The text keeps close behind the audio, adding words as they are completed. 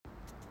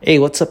Hey,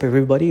 what's up,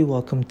 everybody?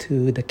 Welcome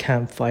to the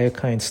Campfire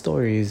Kind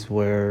Stories,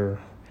 where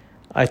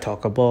I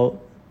talk about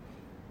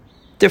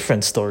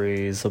different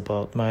stories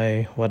about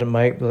my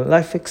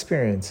life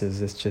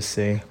experiences. Let's just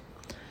say,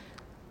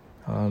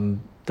 the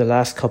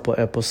last couple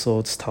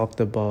episodes talked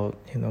about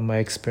my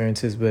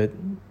experiences with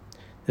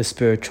the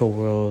spiritual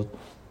world,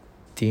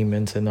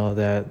 demons, and all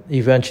that.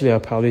 Eventually, I'll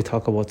probably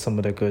talk about some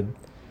of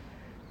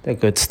the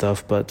good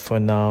stuff, but for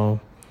now,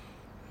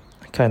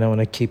 I kind of want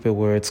to keep it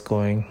where it's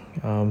going.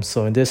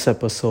 So in this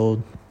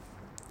episode,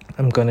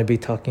 I'm going to be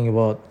talking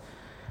about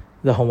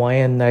the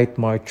Hawaiian Night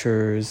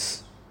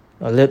Marchers,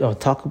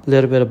 talk a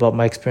little bit about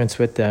my experience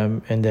with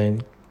them, and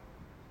then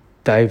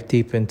dive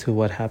deep into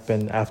what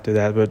happened after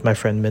that with my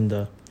friend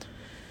Minda.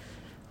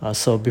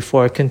 So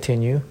before I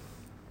continue,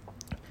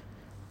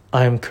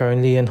 I'm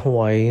currently in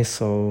Hawaii,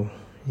 so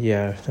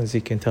yeah, as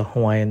you can tell,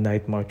 Hawaiian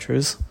Night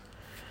Marchers.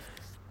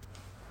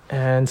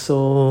 And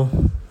so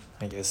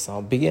I guess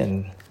I'll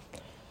begin.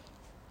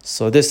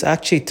 So this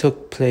actually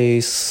took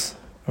place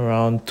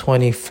around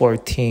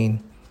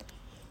 2014.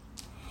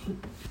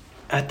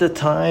 At the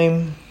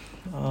time,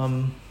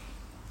 it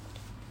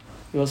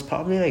was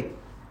probably like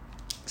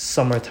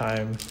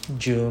summertime,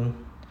 June,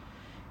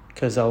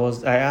 because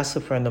I asked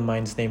a friend of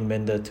mine's named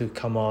Minda to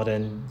come out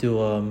and do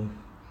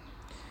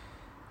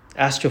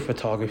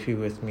astrophotography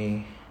with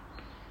me,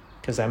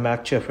 because I'm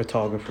actually a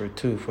photographer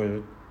too.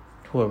 For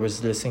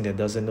whoever's listening that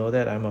doesn't know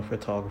that, I'm a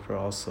photographer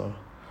also.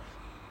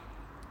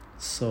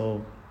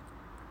 So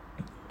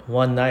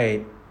one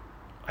night,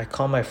 I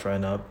called my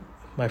friend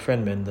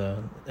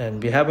Minda,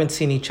 and we haven't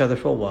seen each other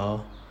for a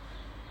while.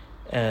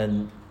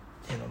 And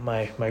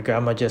my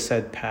grandma just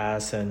had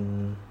passed,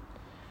 and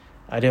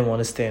I didn't want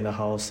to stay in the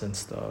house and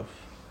stuff.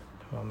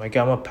 My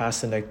grandma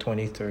passed in like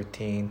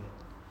 2013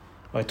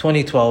 or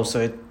 2012,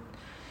 so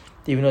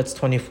even though it's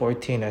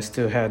 2014, I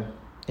still had,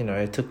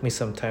 it took me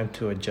some time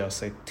to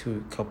adjust, like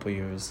couple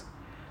years.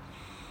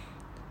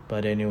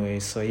 But anyway,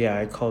 so yeah,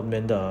 I called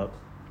Minda up,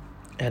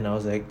 and I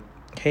was like,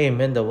 "Hey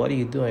Minda, what are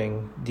you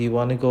doing? Do you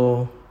want to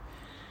go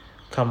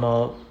come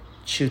out,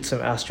 shoot some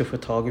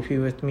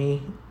astrophotography with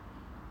me?"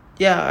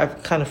 Yeah, I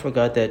kind of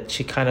forgot that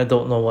she kind of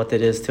don't know what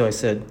it is till I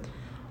said,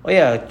 "Oh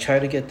yeah, try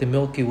to get the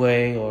Milky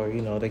Way or,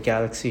 the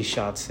galaxy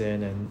shots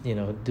in and,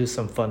 do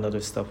some fun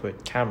other stuff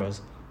with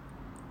cameras."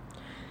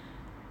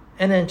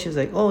 And then she's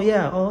like, "Oh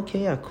yeah, oh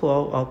okay, yeah,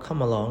 cool, I'll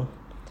come along."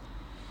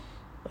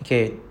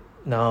 Okay,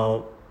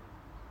 now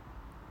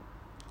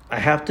I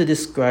have to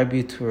describe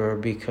you to her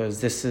because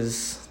this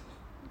is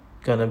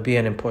gonna be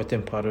an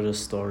important part of the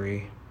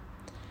story.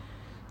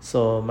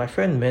 So my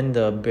friend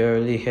Minda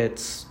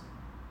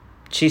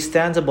she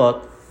stands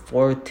about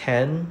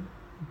 4'10",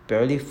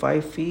 barely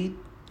 5 feet.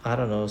 I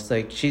don't know, it's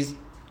like she's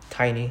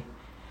tiny.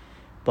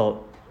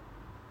 But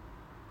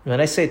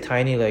when I say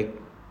tiny, like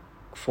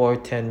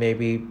 4'10",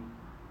 maybe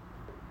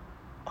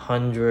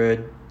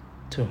 100,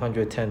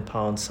 210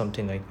 pounds,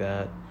 something like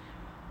that.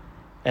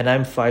 And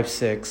I'm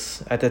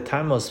 5'6". At the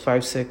time I was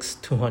 5'6",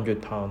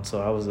 200 pounds.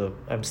 So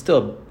I'm still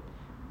a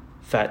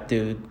fat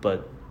dude,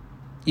 but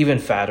even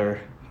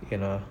fatter,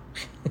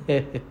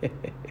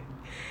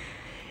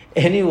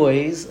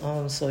 Anyways,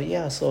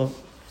 so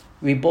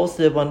we both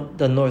live on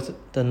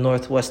the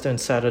northwestern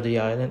side of the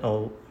island,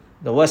 or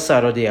the west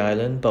side of the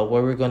island, but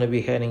where we're going to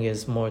be heading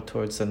is more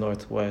towards the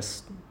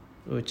northwest,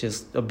 which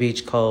is a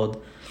beach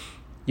called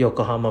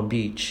Yokohama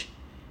Beach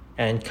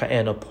and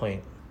Kaena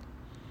Point,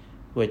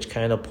 which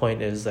Kaena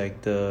Point is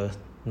like the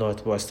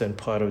northwestern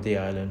part of the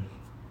island.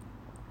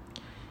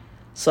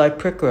 So I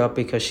pick her up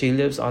because she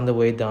lives on the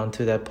way down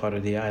to that part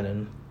of the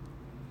island.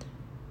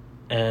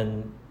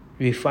 And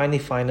we finally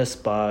find a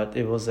spot.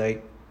 It was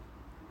like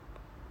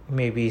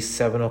maybe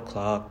 7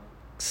 o'clock.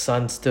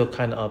 Sun's still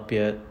kind of up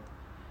yet.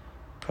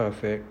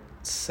 Perfect.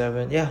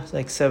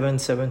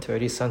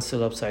 7:30. Sun's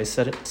still up. So I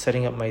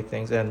setting up my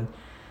things. And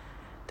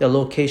the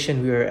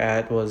location we were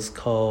at was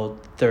called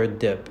Third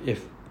Dip.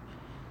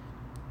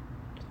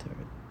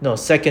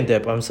 Second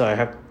Dip. I'm sorry. I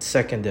have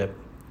Second Dip.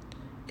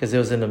 Because it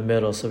was in the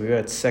middle. So we were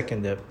at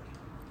Second Dip.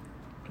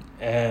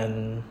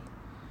 And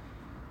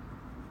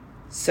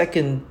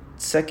Second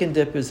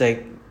Dip is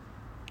like,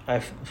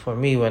 for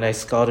me, when I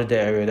scouted the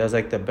area, that was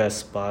like the best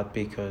spot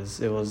because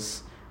it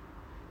was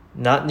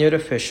not near the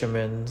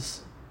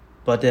fishermen's,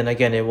 but then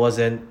again, it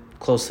wasn't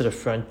close to the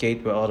front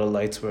gate where all the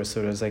lights were,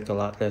 so there's like a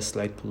lot less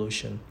light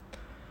pollution.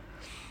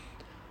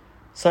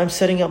 So I'm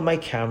setting up my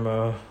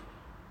camera,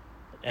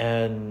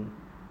 and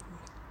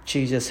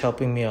she's just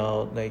helping me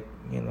out, like,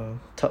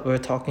 we're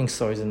talking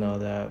stories and all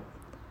that.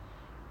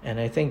 And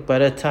I think by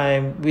the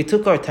time we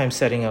took our time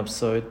setting up,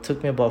 so it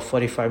took me about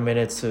 45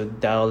 minutes to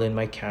dial in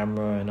my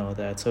camera and all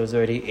that. So it was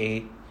already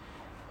 8,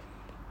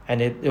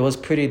 and it was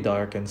pretty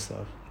dark and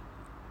stuff.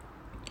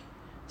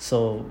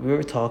 So we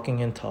were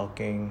talking,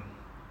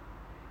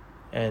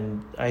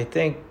 and I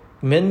think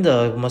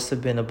Minda must have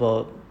been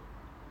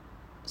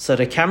so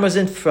the camera's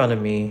in front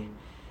of me,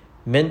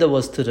 Minda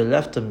was to the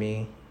left of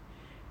me.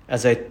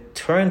 As I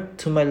turned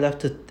to my left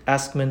to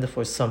ask Minda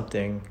for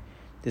something,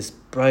 this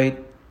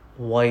bright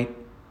white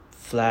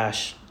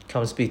flash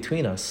comes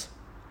between us.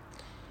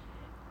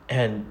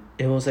 And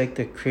it was like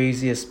the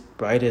craziest,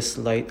 brightest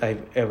light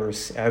I've ever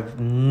seen. I've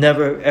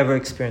never ever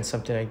experienced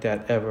something like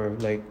that ever.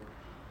 Like,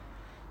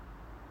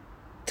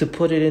 to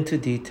put it into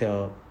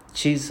detail,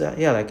 she's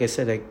like I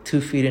said, like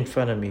 2 feet in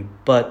front of me,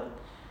 but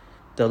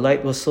the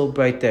light was so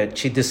bright that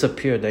she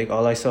disappeared. Like,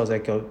 all I saw was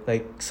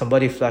like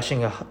somebody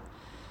flashing a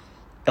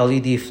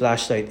LED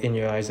flashlight in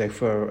your eyes, like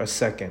for a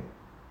second,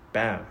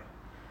 bam.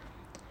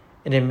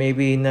 And then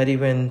maybe not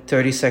even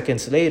 30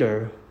 seconds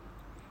later,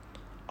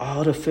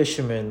 all the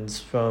fishermen's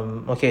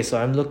from, okay, so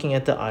I'm looking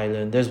at the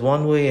island. There's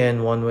one way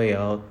in, one way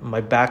out.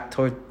 My back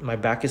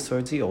is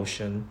towards the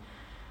ocean.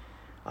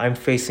 I'm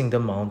facing the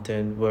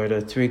mountain where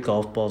the 3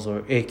 golf balls,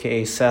 or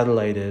AKA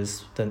satellite,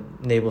 is, the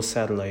naval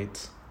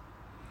satellites.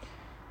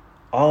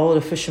 All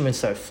the fishermen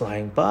start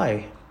flying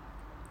by.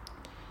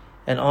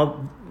 And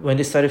when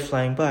they started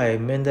flying by,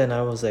 Minda and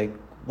I was like,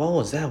 what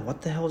was that?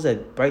 What the hell was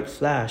that bright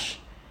flash?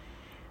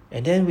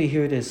 And then we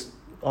hear this,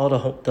 all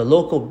the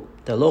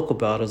local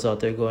brothers out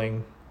there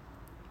going,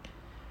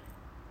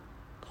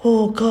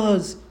 oh,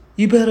 cuz,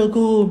 you better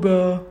go,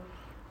 bro.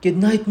 Get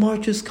night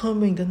marchers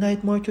coming. The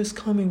night marchers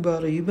coming,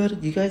 brother. You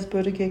guys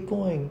better get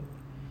going.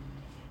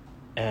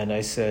 And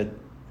I said,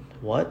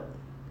 what?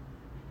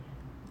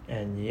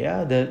 And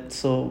yeah,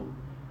 so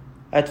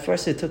at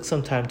first it took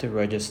some time to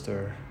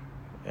register.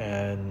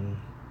 And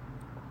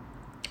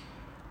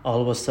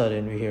all of a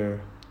sudden we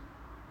hear,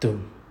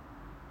 dum,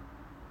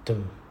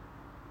 dum,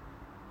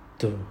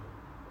 dum,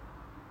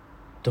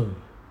 dum.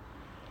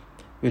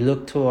 We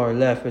look to our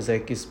left, it's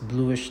like this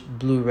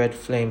blue-red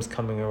flames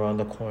coming around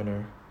the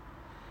corner.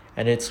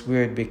 And it's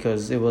weird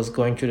because it was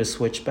going through the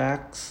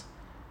switchbacks,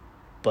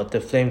 but the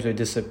flames were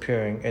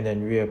disappearing and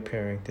then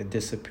reappearing, then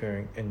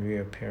disappearing and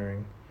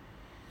reappearing.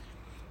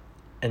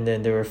 And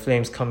then there were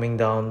flames coming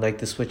down like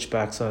the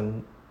switchbacks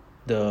on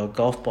the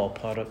golf ball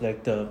part of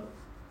like the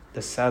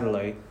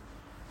satellite.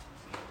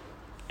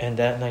 And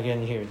then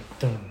again here,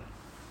 dum,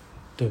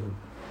 dum,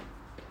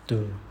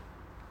 dum,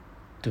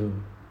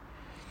 dum.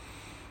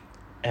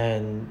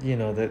 And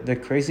the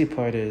crazy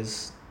part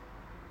is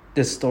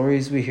the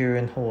stories we hear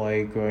in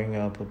Hawaii growing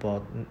up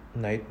about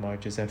night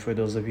marches. And for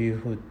those of you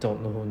who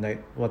don't know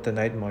what the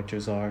night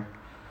marchers are,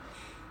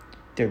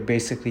 they're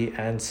basically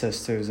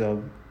ancestors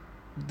of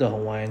the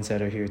Hawaiians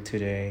that are here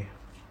today.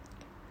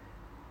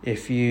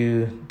 If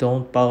you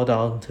don't bow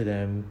down to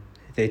them,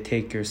 they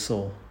take your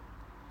soul.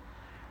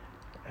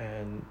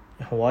 And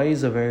Hawaii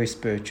is a very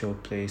spiritual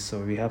place, so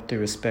we have to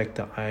respect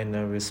the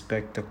aina,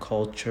 respect the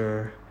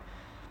culture,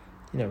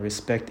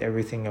 respect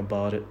everything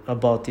about it,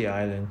 about the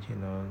island.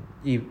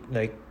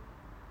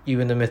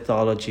 Even the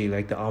mythology,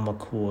 like the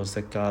Amakuas,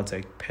 the gods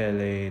like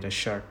Pele, the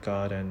shark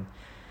god, and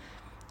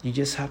you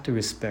just have to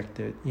respect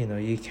it.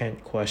 You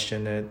can't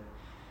question it.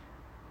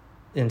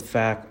 In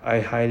fact, I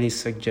highly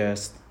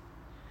suggest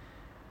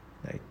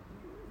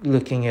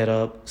looking it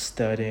up,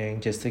 studying,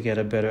 just to get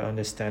a better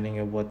understanding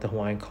of what the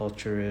Hawaiian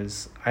culture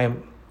is.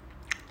 I'm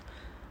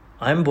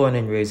born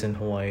and raised in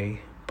Hawaii,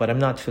 but I'm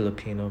not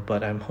Filipino,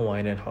 but I'm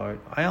Hawaiian at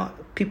heart.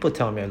 People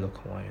tell me I look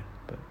Hawaiian,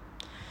 but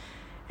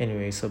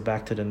anyway, so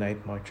back to the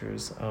night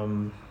marchers.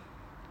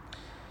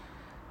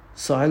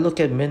 So I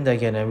look at Minda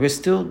again, and we're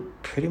still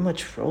pretty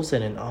much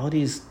frozen, and all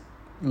these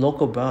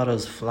local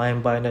brothers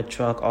flying by in a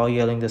truck, all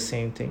yelling the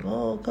same thing.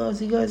 Oh,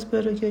 guys, you guys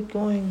better get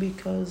going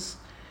because,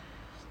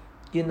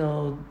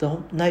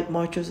 the night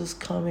marchers is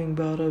coming,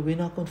 brother. We're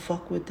not gonna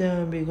fuck with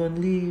them. We're gonna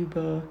leave,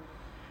 bro.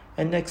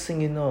 And next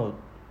thing you know,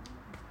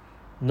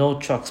 no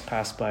trucks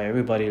passed by.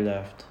 Everybody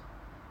left.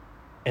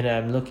 And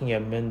I'm looking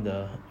at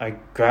Minda. I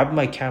grabbed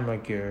my camera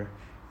gear,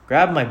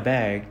 grabbed my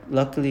bag.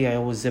 Luckily, I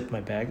always zip my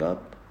bag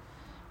up.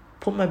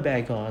 Put my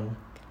bag on.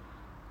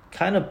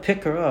 Kind of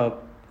pick her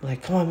up.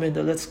 Like, come on,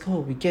 Minda, let's go.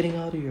 We're getting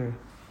out of here.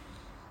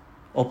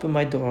 Open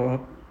my door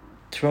up.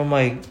 Throw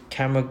my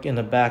camera in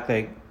the back.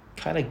 Like,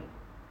 kind of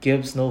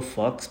gives no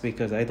fucks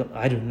because I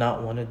do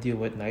not want to deal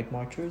with night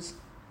marchers.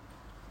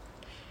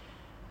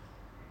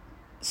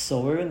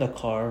 So we're in the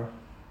car.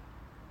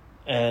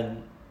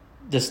 And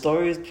the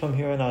story from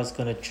here on out is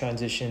going to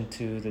transition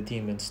to the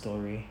demon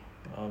story.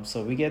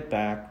 So we get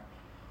back,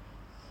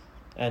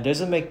 and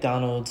there's a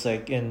McDonald's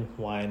like in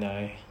Hawaiian.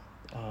 I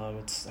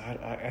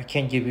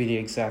can't give you the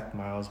exact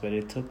miles, but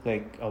it took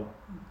like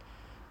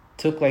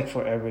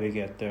forever to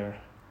get there.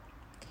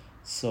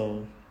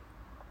 So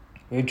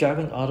we're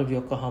driving out of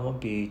Yokohama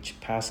Beach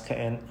past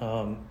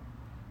the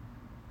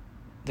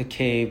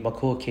cave,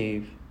 Makua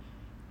Cave,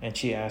 and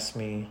she asked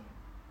me,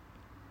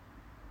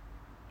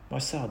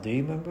 Marcel, do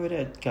you remember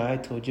that guy I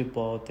told you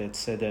about that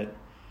said that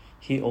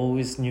he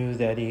always knew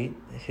that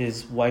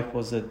his wife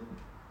was a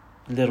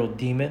little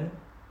demon?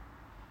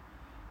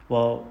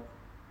 Well,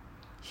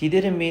 he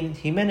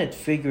meant it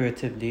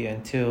figuratively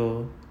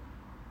until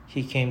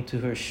he came to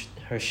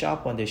her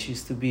shop one day. She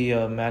used to be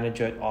a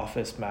manager at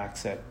Office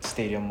Max at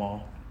Stadium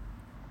Mall.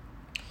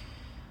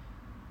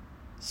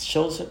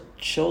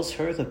 Shows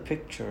her the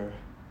picture,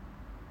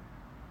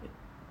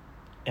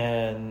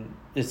 and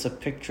it's a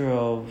picture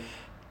of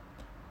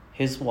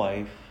his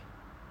wife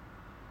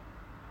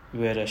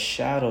with a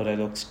shadow that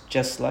looks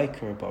just like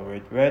her, but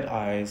with red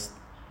eyes,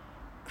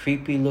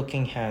 creepy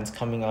looking hands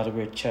coming out of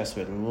her chest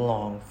with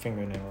long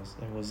fingernails.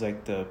 It was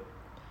like the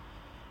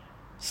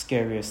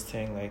scariest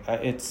thing. Like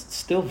it's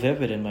still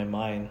vivid in my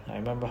mind. I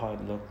remember how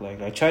it looked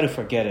like. I try to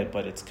forget it,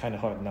 but it's kind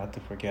of hard not to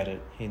forget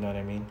it. You know what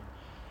I mean?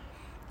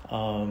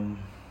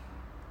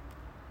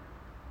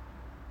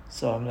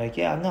 So I'm like,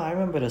 yeah, no, I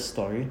remember the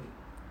story.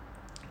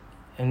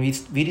 And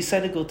we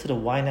decided to go to the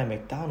Hawaiian Night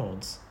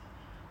McDonald's.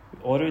 We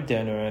ordered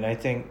dinner, and I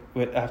think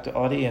after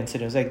all the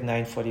incidents, it was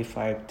like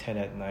 9:45, 10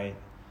 at night.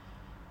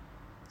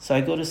 So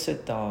I go to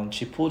sit down.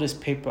 She pulled this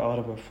paper out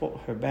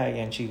of her bag,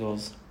 and she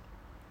goes,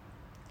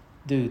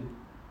 dude,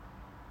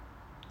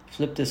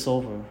 flip this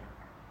over.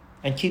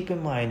 And keep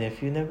in mind,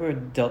 if you never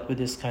dealt with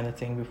this kind of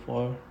thing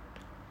before,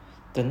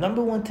 the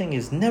number one thing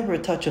is never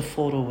touch a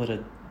photo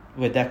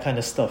with that kind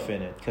of stuff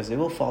in it, because it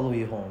will follow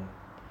you home.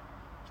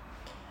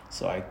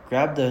 So I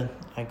grabbed the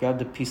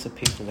piece of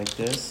paper like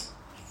this,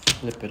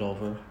 flip it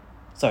over.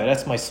 Sorry,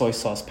 that's my soy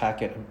sauce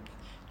packet. I'm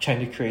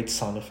trying to create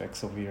sound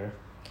effects over here.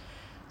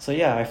 So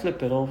yeah, I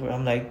flip it over.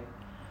 I'm like,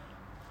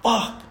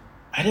 fuck,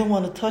 I didn't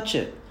want to touch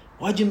it.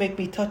 Why'd you make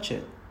me touch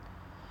it?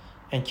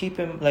 And keep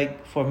him,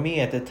 like, for me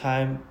at the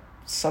time,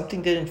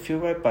 something didn't feel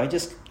right, but I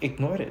just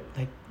ignored it.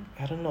 Like,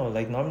 I don't know,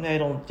 like normally I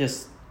don't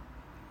just,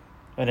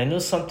 when I know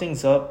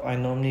something's up, I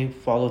normally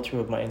follow through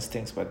with my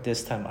instincts, but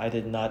this time I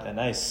did not, and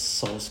I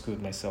so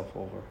screwed myself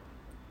over.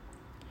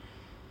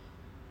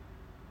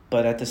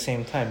 But at the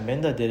same time,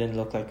 Minda didn't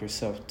look like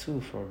herself too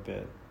for a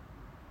bit.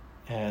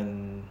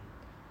 And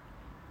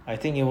I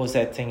think it was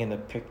that thing in the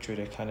picture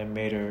that kind of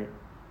made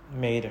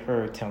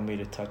her tell me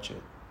to touch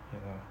it, you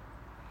know.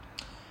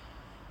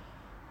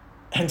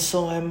 And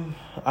so I'm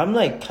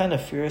like kind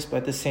of furious, but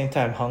at the same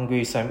time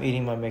hungry, so I'm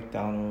eating my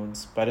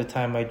McDonald's. By the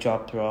time I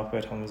dropped her off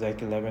at home, it was like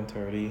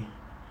 11:30.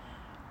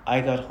 I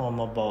got home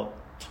about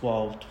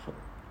 12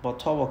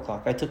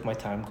 o'clock. I took my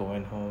time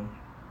going home.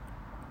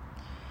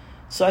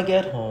 So I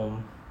get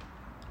home,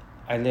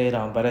 I lay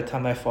down. By the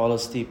time I fall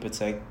asleep, it's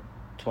like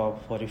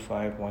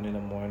 12:45, 1 in the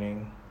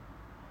morning.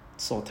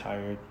 So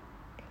tired.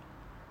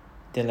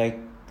 Then like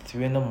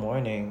 3 in the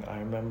morning, I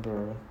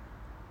remember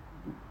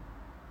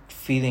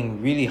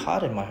feeling really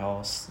hot in my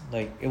house.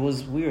 Like it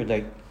was weird.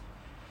 Like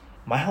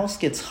my house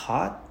gets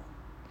hot,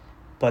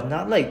 but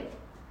not like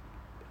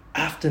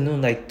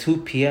afternoon, like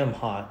 2 p.m.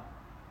 hot.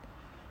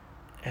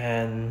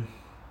 And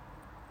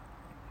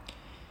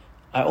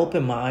I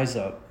open my eyes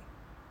up,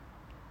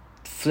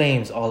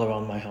 flames all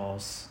around my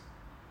house.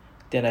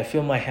 Then I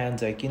feel my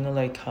hands, like, you know,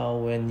 like how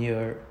when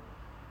you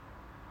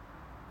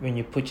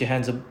put your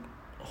hands up,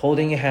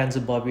 holding your hands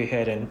above your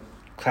head and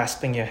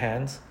clasping your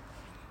hands.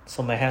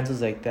 So my hands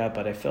was like that,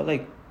 but I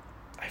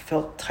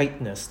felt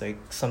tightness,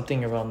 like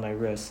something around my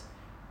wrist.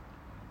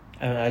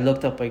 And I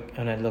looked up,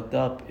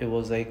 it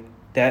was like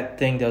that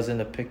thing that was in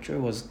the picture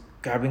was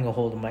grabbing a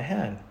hold of my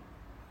hand.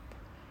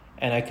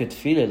 And I could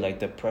feel it, like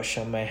the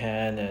pressure on my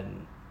hand,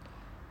 and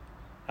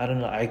I don't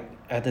know,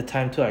 at the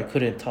time too, I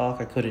couldn't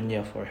talk, I couldn't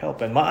yell for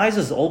help. And my eyes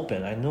was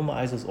open, I knew my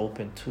eyes was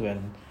open too,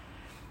 and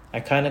I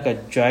kind of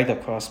got dragged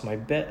across my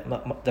bed,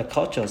 the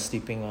couch I was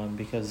sleeping on,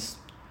 because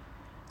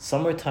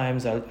summer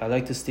times I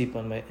like to sleep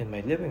in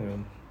my living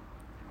room.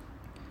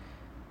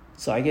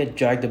 So I get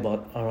dragged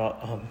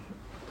around,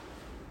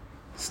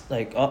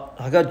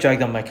 I got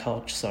dragged on my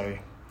couch,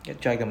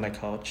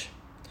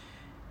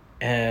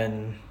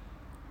 and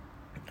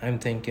I'm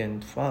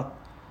thinking, fuck.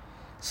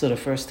 So the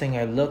first thing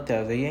I looked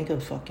at, they ain't gonna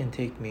fucking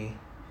take me.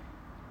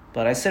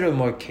 But I said it with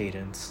more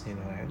cadence, you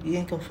know, you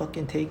ain't gonna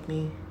fucking take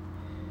me.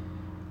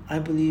 I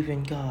believe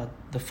in God,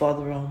 the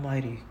Father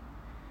Almighty,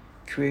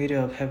 creator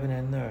of heaven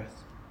and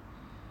earth.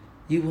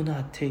 You will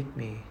not take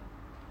me.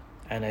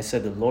 And I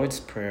said the Lord's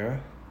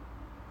Prayer,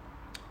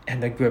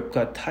 and the grip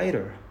got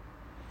tighter.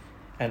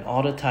 And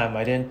all the time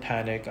I didn't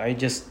panic. I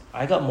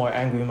got more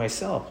angry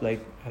myself.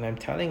 And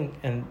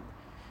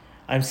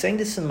I'm saying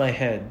this in my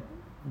head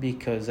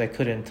because I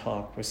couldn't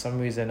talk. For some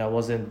reason I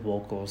wasn't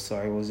vocal, so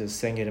I was just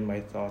saying it in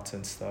my thoughts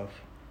and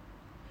stuff.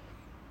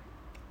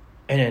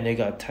 And then it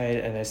got tight,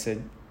 and I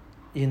said,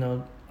 you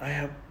know, I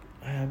have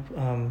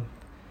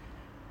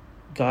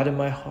God in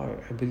my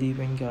heart. I believe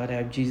in God. I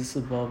have Jesus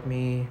above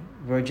me,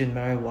 Virgin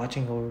Mary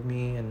watching over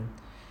me, and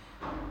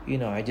you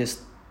know, I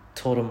just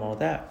told him all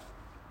that.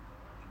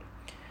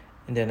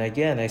 And then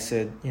again I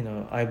said, you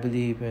know, I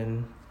believe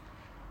in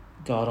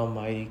God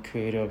Almighty,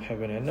 creator of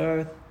heaven and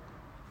earth.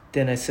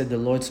 Then I said the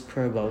Lord's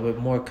Prayer, but with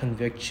more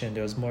conviction.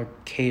 There was more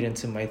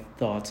cadence in my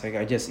thoughts. Like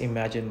I just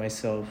imagined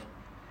myself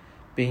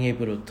being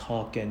able to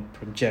talk and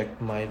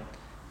project my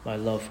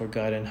love for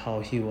God, and how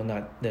he will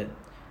not, that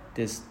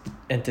this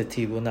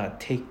entity will not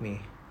take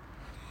me.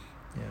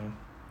 You know.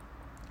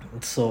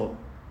 And so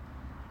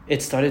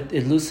it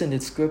loosened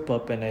its grip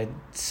up, and I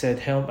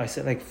said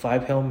like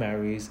 5 Hail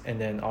Marys, and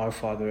then Our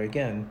Father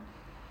again.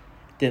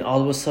 Then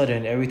all of a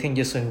sudden everything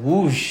just went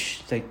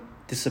whoosh, like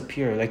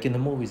disappear, like in the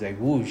movies, like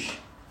whoosh.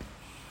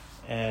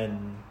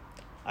 And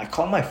I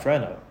called my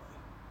friend up,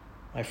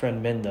 my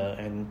friend Minda,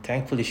 and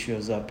thankfully she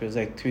was up. It was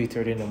like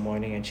 3:30 in the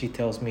morning, and she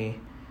tells me,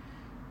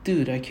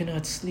 dude, I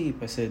cannot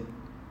sleep. I said,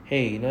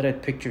 hey, you know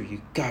that picture?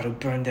 You gotta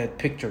burn that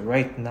picture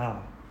right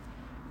now.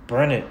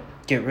 Burn it.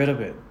 Get rid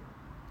of it.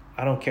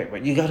 I don't care,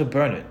 but you gotta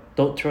burn it.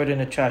 Don't throw it in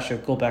the trash or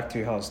go back to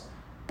your house.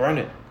 Burn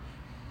it.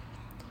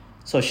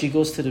 So she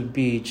goes to the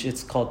beach.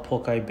 It's called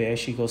Pokai Bay.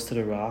 She goes to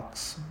the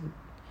rocks.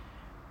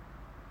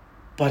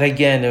 But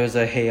again, there was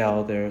a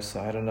heiau there,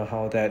 so I don't know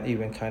how that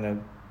even kind of,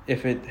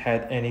 if it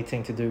had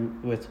anything to do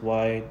with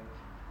why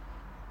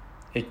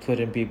it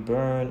couldn't be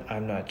burned,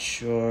 I'm not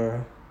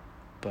sure.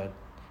 But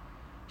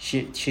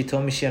she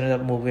told me she ended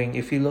up moving.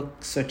 If you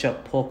search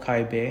up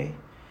Pokai Bay,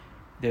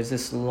 there's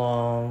this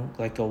long,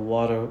 like a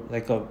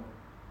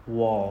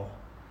wall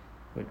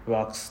with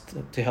rocks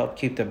to help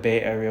keep the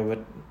Bay Area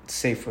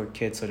safe for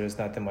kids, so there's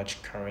not that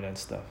much current and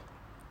stuff.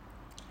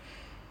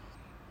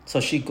 So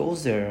she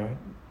goes there,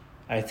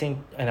 I think,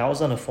 and I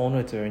was on the phone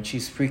with her, and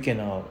she's freaking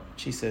out.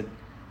 She said,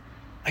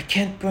 I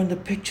can't burn the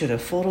picture. The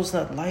photo's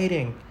not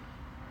lighting.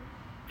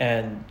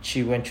 And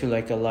she went through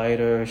like a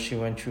lighter. She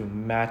went through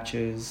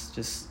matches.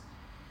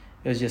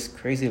 It was just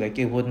crazy. Like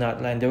it would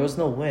not land. There was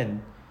no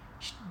wind.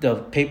 The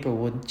paper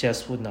would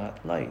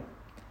not light.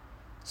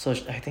 So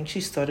I think she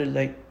started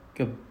like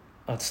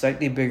a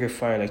slightly bigger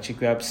fire. Like she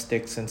grabbed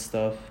sticks and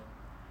stuff,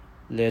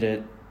 lit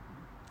it,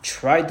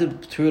 tried to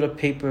throw the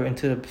paper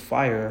into the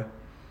fire.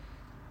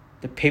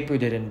 The paper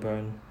didn't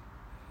burn.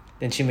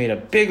 Then she made a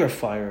bigger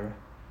fire.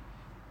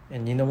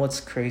 And you know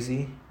what's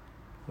crazy?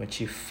 When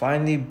she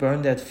finally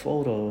burned that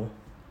photo,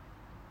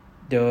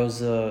 there was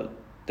the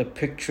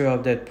picture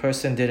of that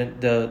person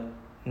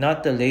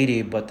not the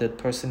lady, but the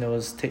person that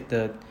was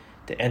the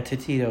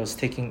entity that was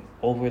taking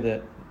over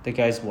the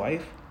guy's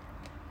wife.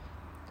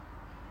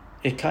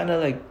 It kind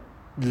of like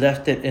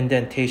left that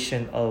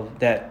indentation of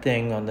that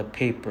thing on the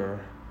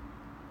paper,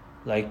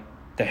 like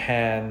the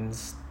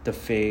hands, the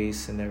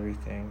face, and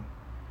everything,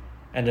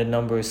 and the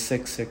number is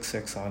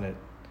 666 on it,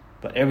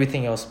 but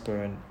everything else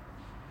burned.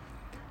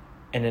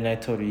 And then I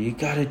told her, you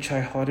gotta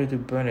try harder to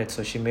burn it.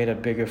 So she made a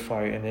bigger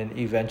fire, and then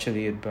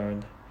eventually it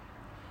burned.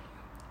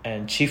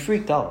 And she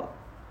freaked out.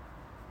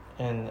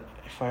 And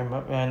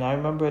I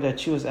remember that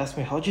she was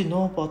asking me, how'd you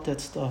know about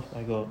that stuff?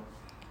 I go,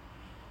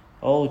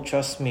 oh,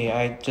 trust me,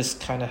 I just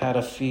kind of had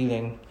a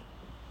feeling.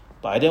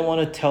 But I didn't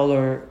want to tell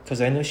her, because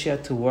I knew she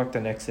had to work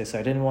the next day, so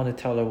I didn't want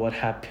to tell her what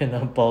happened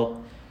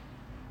about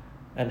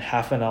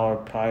half an hour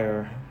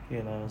prior,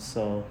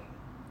 so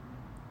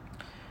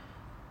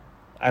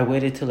I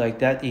waited till like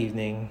that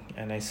evening,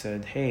 and I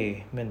said,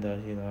 hey, Minda,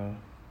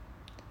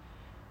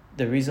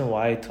 the reason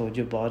why I told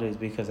you about it is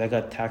because I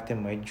got attacked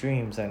in my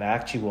dreams, and I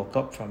actually woke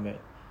up from it.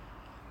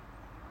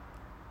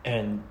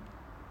 And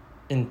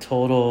in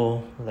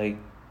total, like,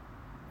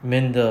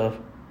 Minda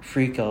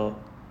freak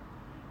out.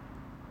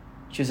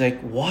 She's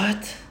like,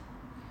 what?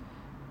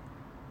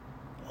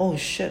 Oh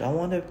shit, I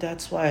wonder if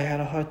that's why I had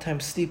a hard time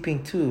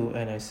sleeping too.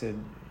 And I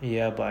said,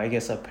 yeah, but I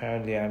guess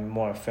apparently I'm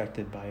more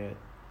affected by it.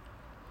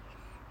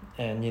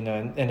 And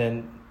and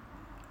then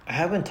I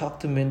haven't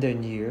talked to Minda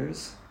in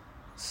years,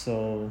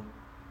 so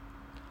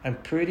I'm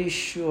pretty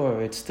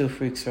sure it still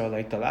freaks her out.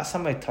 Like the last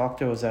time I talked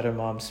to her was at her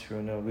mom's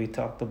funeral. We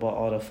talked about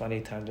all the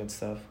funny times and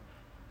stuff,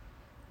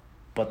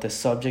 but the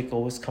subject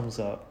always comes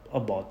up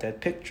about that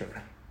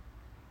picture.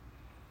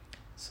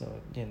 So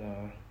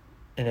and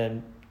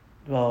then,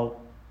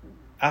 well,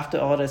 after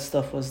all that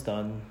stuff was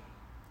done,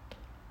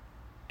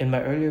 in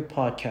my earlier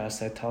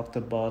podcast I talked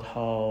about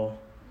how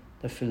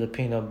the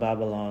Filipino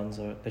Babylons,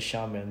 or the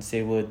shamans,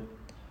 they would,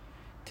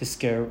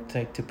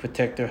 to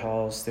protect their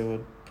house, they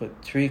would put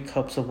 3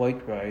 cups of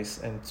white rice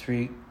and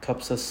 3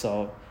 cups of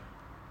salt,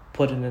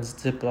 put it in a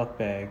Ziploc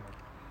bag,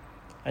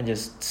 and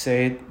just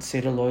say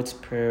the Lord's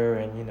Prayer,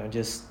 and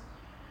just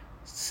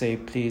say,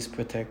 please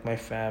protect my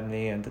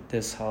family and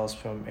this house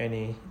from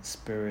any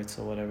spirits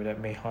or whatever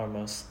that may harm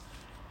us.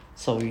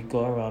 So we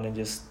go around and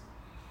just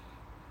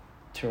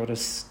throw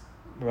this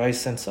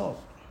rice and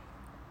salt.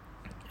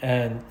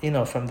 And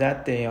from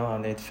that day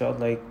on, it felt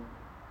like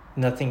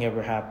nothing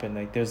ever happened.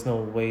 Like there's no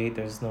way,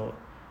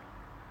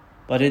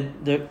 but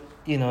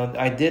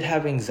I did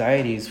have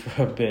anxieties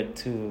for a bit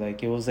too.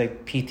 Like it was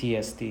like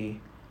PTSD.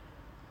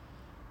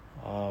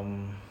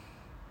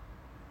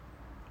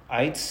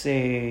 I'd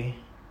say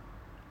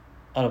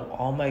out of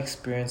all my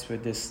experience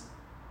with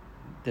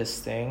the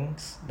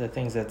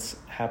things that's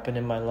happened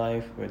in my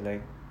life with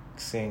like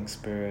seeing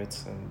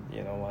spirits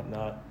and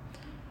whatnot,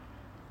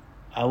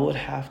 I would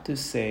have to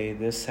say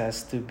this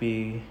has to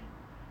be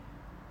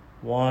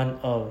one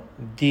of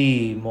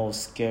the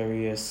most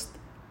scariest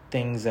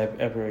things I've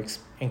ever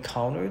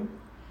encountered,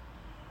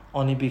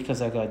 only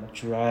because I got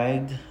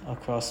dragged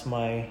across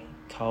my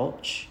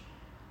couch.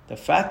 The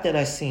fact that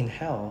I seen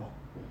hell,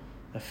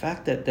 the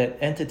fact that that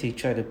entity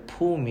tried to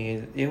pull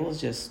me, it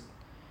was just,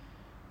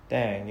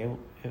 dang,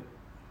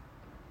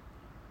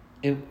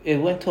 it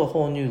went to a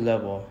whole new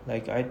level.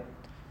 Like I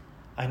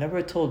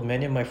never told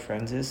many of my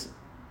friends this,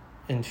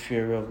 in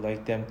fear of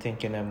like them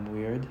thinking I'm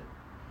weird,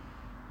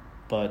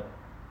 but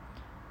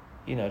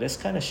this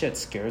kind of shit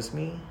scares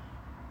me,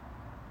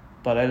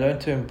 but I learned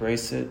to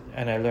embrace it,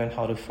 and I learned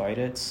how to fight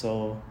it.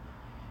 So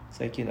it's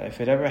like, if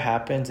it ever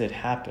happens, it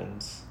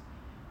happens.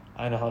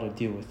 I know how to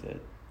deal with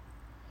it.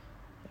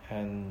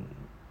 And,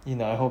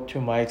 I hope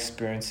through my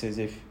experiences,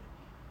 if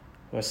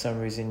for some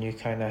reason you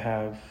kind of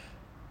have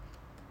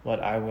what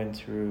I went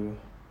through,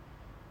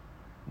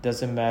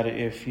 doesn't matter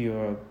if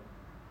you're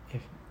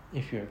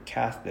if you're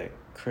Catholic,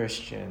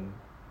 Christian,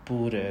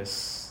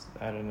 Buddhist,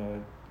 I don't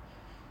know,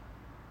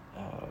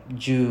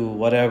 Jew,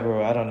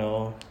 whatever, I don't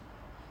know.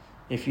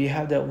 If you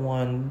have that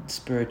one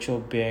spiritual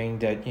being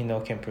that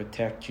can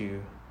protect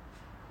you,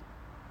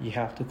 you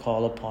have to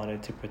call upon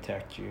it to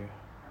protect you.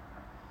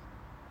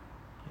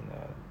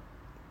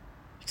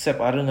 Except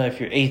I don't know if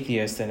you're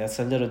atheist, and that's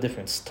a little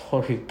different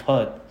story.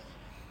 But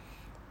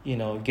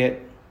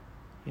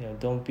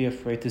don't be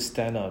afraid to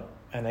stand up.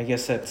 And I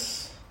guess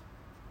that's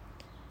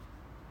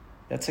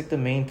like the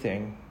main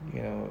thing.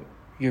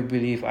 Your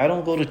belief. I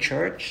don't go to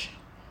church,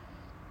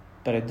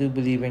 but I do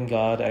believe in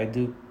God. I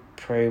do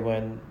pray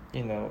when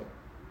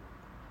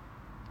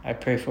I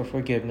pray for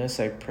forgiveness.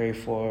 I pray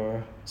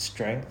for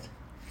strength,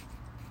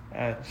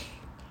 and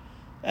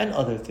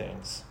other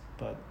things.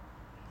 But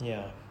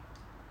yeah.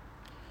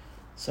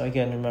 So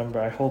again, remember,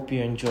 I hope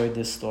you enjoyed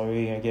this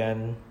story.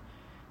 Again,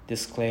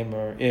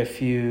 disclaimer: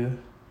 if you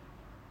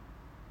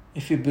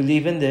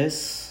believe in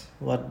this,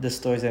 what the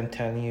stories I'm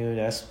telling you,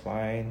 that's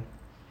fine.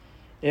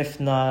 If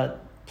not,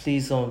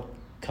 please don't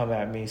come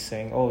at me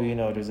saying, "Oh,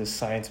 there's a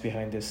science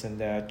behind this and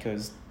that,"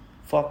 because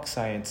fuck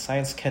science.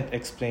 Science can't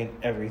explain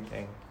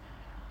everything.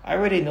 I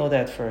already know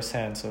that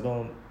firsthand, so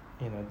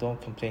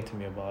don't complain to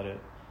me about it.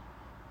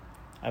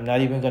 I'm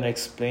not even gonna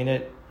explain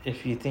it.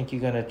 If you think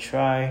you're gonna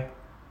try,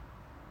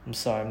 I'm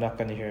sorry, I'm not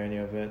gonna hear any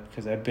of it,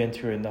 because I've been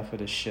through enough of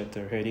this shit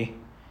already.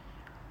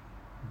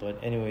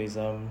 But anyways,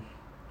 I'm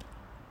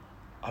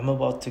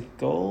about to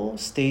go.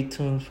 Stay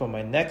tuned for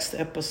my next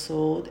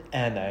episode,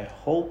 and I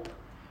hope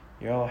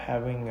you're all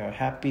having a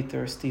happy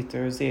Thirsty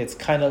Thursday. It's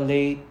kind of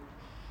late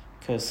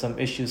because some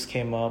issues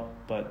came up,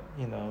 but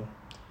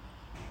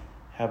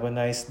have a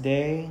nice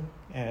day,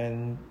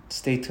 and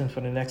stay tuned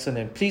for the next one.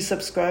 And please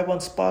subscribe on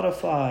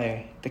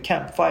Spotify, the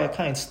Campfire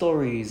Kind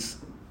Stories.